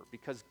over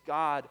because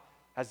God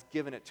has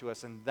given it to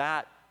us, and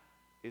that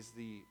is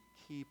the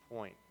key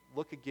point.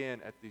 Look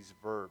again at these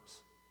verbs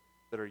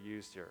that are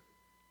used here.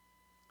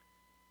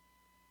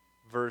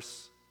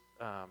 Verse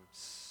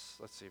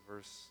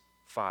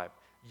 5.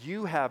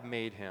 You have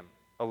made him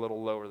a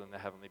little lower than the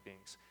heavenly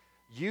beings.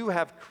 You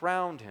have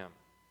crowned him.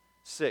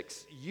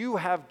 6. You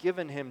have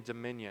given him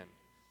dominion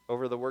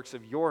over the works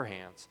of your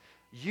hands.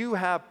 You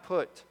have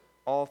put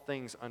all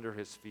things under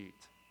his feet.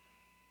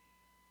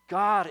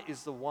 God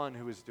is the one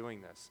who is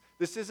doing this.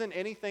 This isn't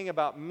anything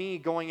about me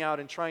going out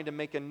and trying to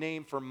make a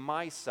name for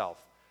myself.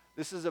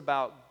 This is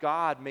about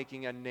God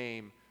making a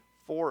name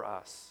for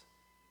us.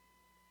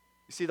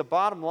 You see, the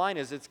bottom line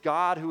is it's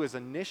God who is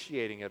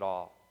initiating it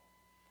all.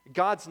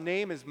 God's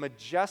name is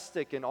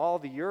majestic in all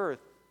the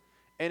earth,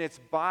 and it's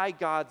by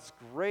God's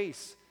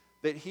grace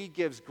that he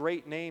gives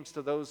great names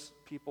to those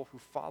people who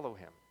follow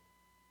him.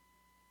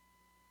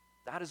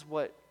 That is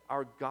what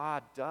our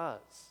God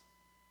does.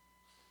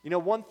 You know,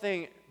 one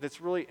thing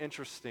that's really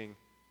interesting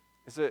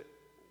is that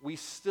we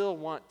still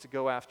want to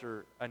go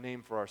after a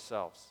name for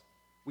ourselves.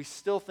 We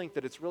still think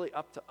that it's really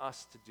up to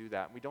us to do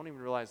that. We don't even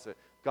realize that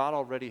God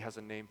already has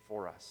a name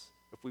for us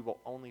if we will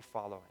only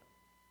follow him.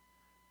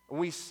 And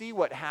we see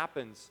what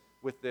happens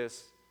with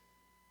this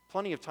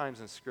plenty of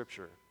times in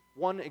Scripture.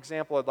 One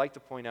example I'd like to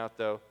point out,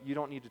 though, you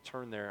don't need to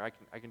turn there.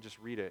 I can just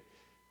read it.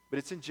 But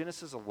it's in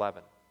Genesis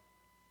 11.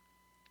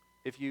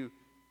 If you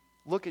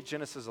look at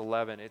Genesis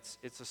 11,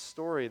 it's a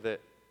story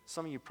that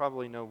some of you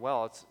probably know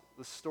well. It's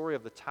the story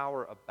of the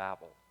Tower of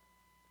Babel.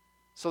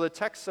 So the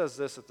text says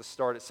this at the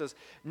start. It says,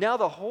 now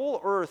the whole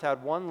earth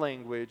had one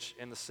language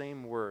and the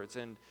same words.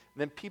 And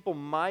then people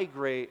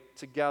migrate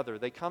together.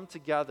 They come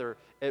together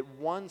at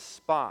one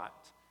spot.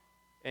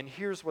 And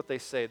here's what they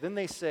say. Then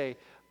they say,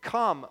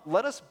 come,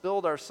 let us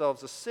build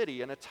ourselves a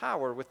city and a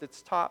tower with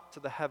its top to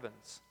the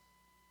heavens.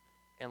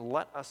 And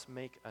let us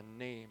make a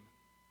name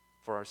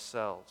for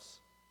ourselves,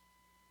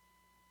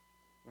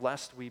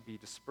 lest we be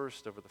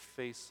dispersed over the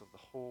face of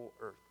the whole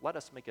earth. Let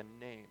us make a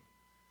name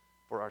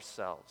for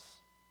ourselves.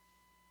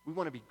 We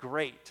want to be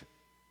great.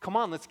 Come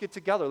on, let's get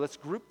together. Let's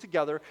group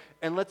together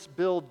and let's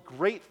build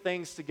great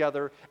things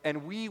together,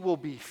 and we will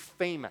be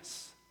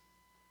famous.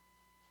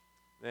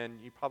 Then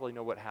you probably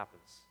know what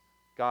happens.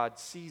 God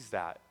sees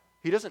that.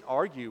 He doesn't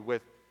argue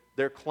with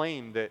their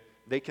claim that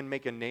they can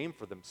make a name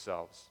for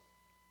themselves.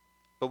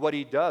 But what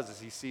he does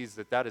is he sees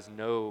that that is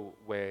no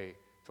way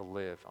to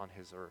live on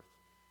his earth.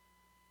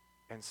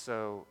 And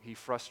so he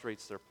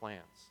frustrates their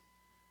plans.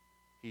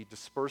 He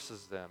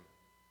disperses them.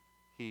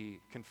 He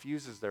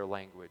confuses their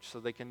language so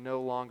they can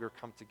no longer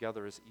come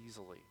together as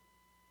easily.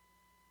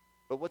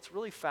 But what's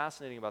really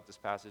fascinating about this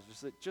passage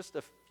is that just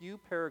a few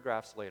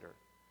paragraphs later,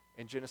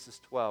 in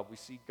Genesis 12, we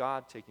see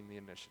God taking the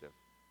initiative.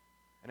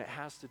 And it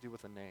has to do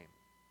with a name.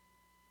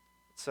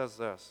 It says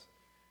this,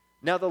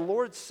 now the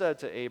Lord said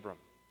to Abram,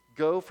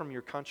 go from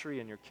your country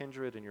and your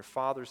kindred and your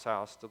father's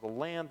house to the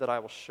land that I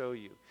will show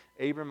you.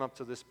 Abram up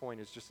to this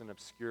point is just an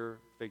obscure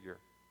figure.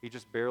 He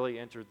just barely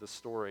entered the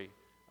story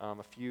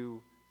a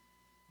few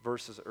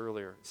verses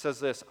earlier. It says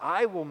this,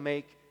 I will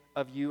make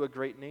of you a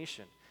great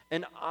nation,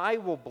 and I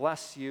will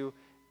bless you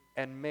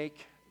and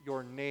make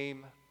your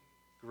name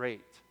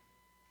great,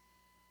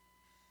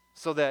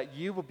 so that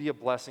you will be a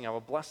blessing. I will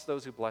bless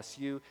those who bless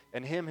you,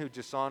 and him who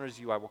dishonors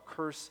you I will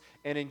curse,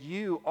 and in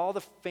you all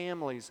the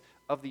families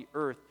of the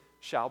earth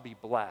shall be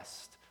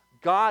blessed.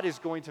 God is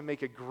going to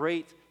make a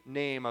great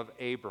name of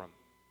Abram.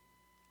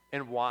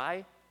 And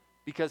why?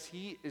 Because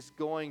he is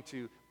going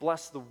to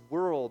bless the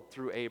world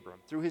through Abram,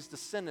 through his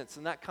descendants,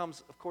 and that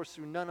comes, of course,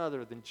 through none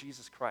other than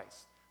Jesus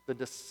Christ, the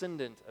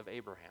descendant of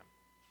Abraham.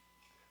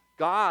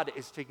 God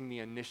is taking the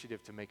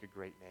initiative to make a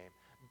great name.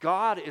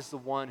 God is the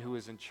one who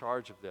is in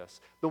charge of this,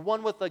 the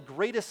one with the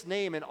greatest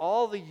name in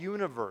all the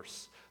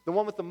universe, the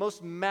one with the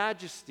most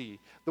majesty,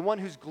 the one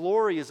whose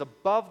glory is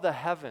above the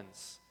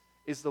heavens,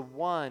 is the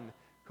one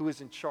who is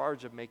in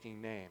charge of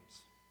making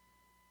names.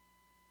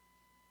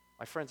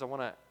 My friends, I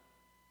want to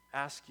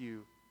ask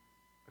you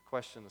a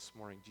question this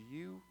morning. Do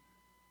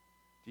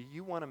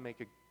you want to make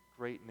a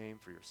great name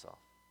for yourself?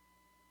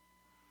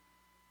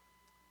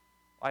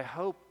 I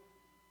hope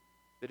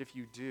that if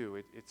you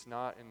do, it's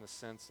not in the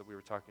sense that we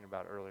were talking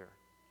about earlier,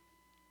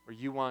 where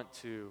you want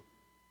to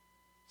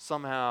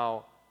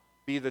somehow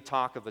be the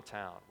talk of the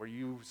town, where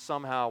you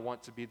somehow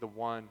want to be the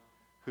one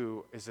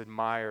who is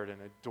admired and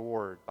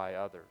adored by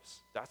others.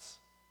 That's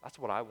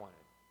what I wanted.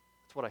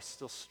 That's what I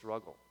still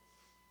struggle.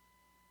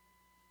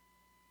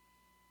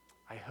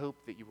 I hope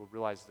that you will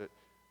realize that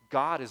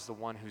God is the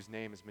one whose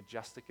name is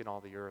majestic in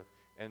all the earth,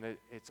 and that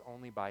it's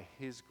only by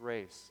his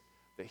grace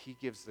that he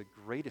gives the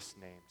greatest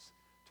names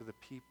to the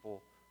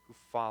people who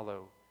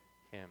follow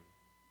him.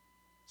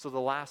 So the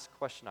last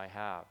question I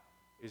have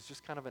is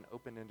just kind of an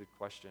open-ended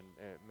question.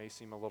 It may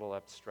seem a little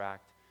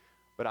abstract,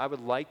 but I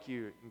would like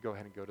you can go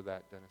ahead and go to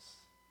that,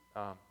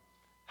 Dennis.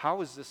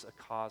 How is this a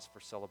cause for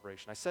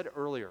celebration? I said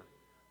earlier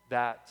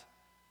that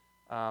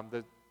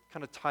the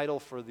kind of title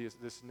for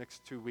this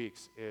next 2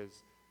 weeks is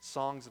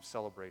Songs of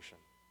Celebration.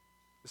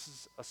 This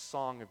is a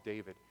song of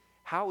David.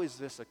 How is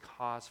this a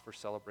cause for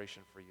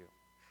celebration for you?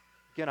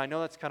 Again, I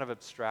know that's kind of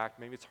abstract.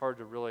 Maybe it's hard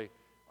to really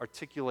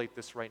articulate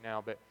this right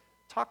now, but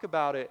talk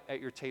about it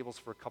at your tables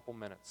for a couple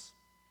minutes.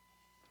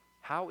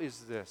 How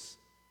is this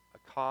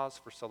a cause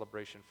for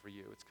celebration for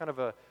you? It's kind of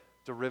a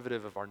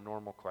derivative of our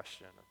normal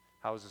question of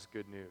how is this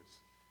good news?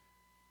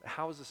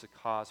 How is this a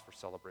cause for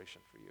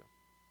celebration for you?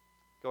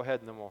 Go ahead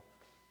and then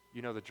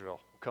you know the drill.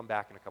 We'll come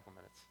back in a couple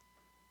minutes.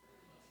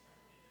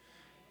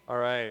 All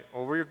right,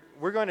 well,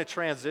 we're going to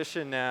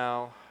transition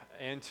now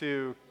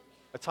into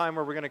a time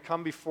where we're going to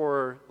come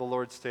before the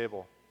Lord's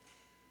table.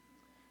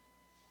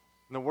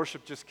 And the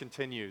worship just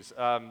continues.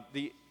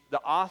 The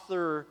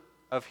author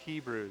of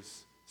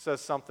Hebrews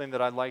says something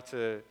that I'd like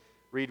to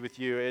read with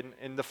you.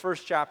 In the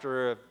first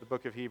chapter of the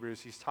book of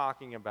Hebrews, he's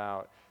talking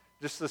about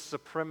just the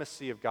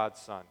supremacy of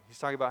God's Son. He's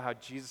talking about how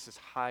Jesus is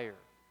higher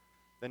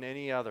than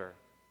any other.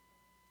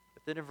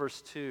 But then in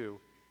verse 2,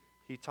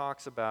 he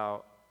talks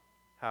about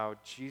how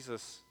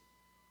Jesus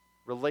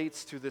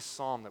relates to this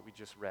psalm that we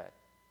just read.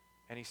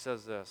 And he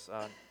says this,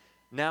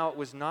 now it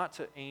was not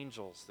to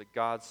angels that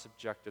God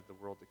subjected the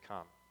world to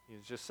come. He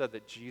just said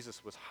that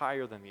Jesus was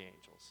higher than the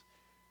angels.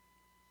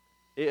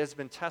 It has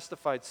been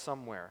testified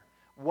somewhere.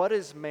 What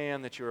is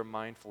man that you are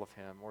mindful of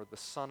him, or the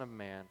Son of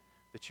Man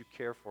that you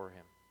care for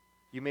him?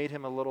 You made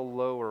him a little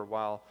lower,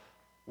 while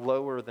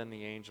lower than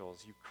the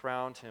angels. You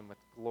crowned him with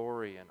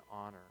glory and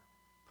honor,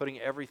 putting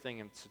everything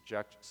in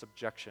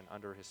subjection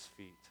under his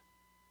feet.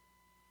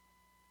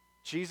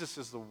 Jesus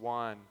is the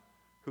one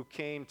who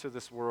came to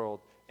this world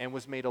and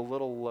was made a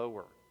little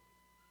lower.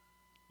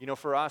 You know,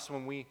 for us,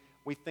 when we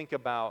think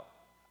about,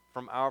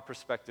 from our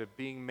perspective,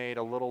 being made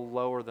a little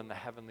lower than the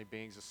heavenly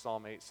beings, as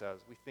Psalm 8 says,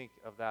 we think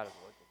of that as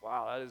like,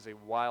 wow, that is a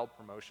wild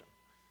promotion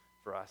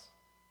for us.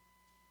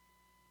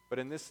 But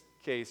in this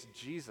case,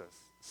 Jesus,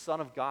 the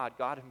Son of God,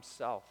 God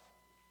himself,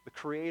 the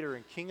creator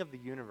and king of the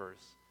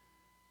universe,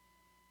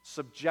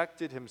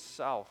 subjected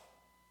himself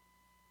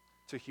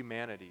to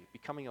humanity,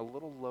 becoming a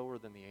little lower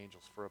than the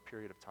angels for a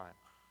period of time.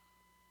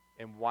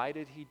 And why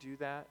did he do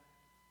that?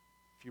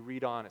 If you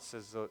read on, it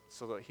says,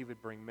 so that he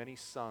would bring many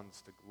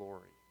sons to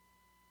glory.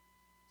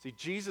 See,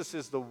 Jesus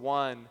is the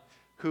one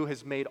who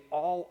has made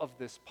all of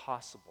this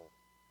possible.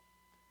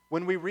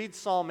 When we read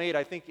Psalm 8,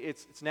 I think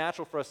it's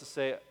natural for us to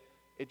say,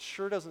 it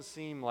sure doesn't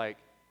seem like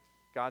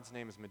God's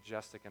name is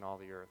majestic in all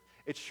the earth.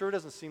 It sure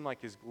doesn't seem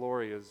like his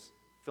glory is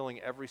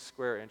filling every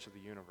square inch of the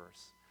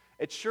universe.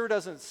 It sure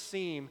doesn't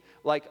seem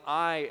like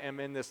I am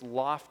in this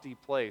lofty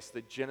place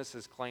that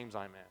Genesis claims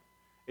I'm in.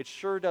 It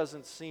sure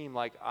doesn't seem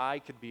like I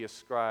could be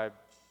ascribed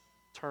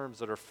terms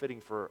that are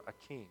fitting for a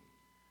king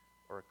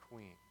or a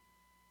queen.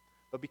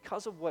 But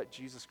because of what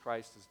Jesus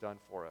Christ has done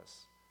for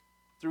us,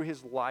 through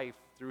his life,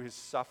 through his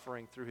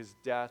suffering, through his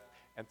death,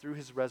 and through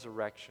his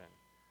resurrection,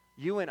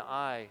 you and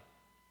I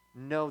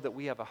know that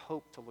we have a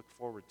hope to look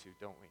forward to,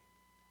 don't we?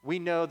 We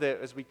know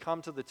that as we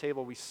come to the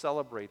table, we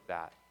celebrate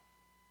that.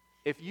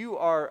 If you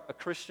are a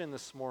Christian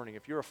this morning,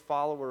 if you're a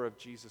follower of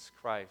Jesus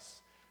Christ,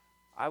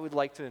 I would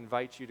like to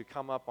invite you to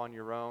come up on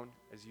your own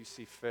as you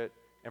see fit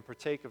and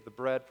partake of the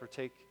bread,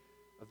 partake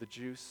of the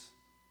juice,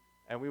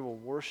 and we will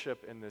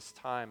worship in this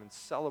time and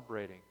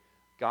celebrating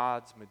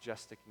God's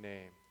majestic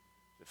name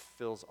that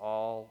fills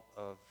all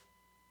of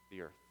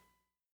the earth.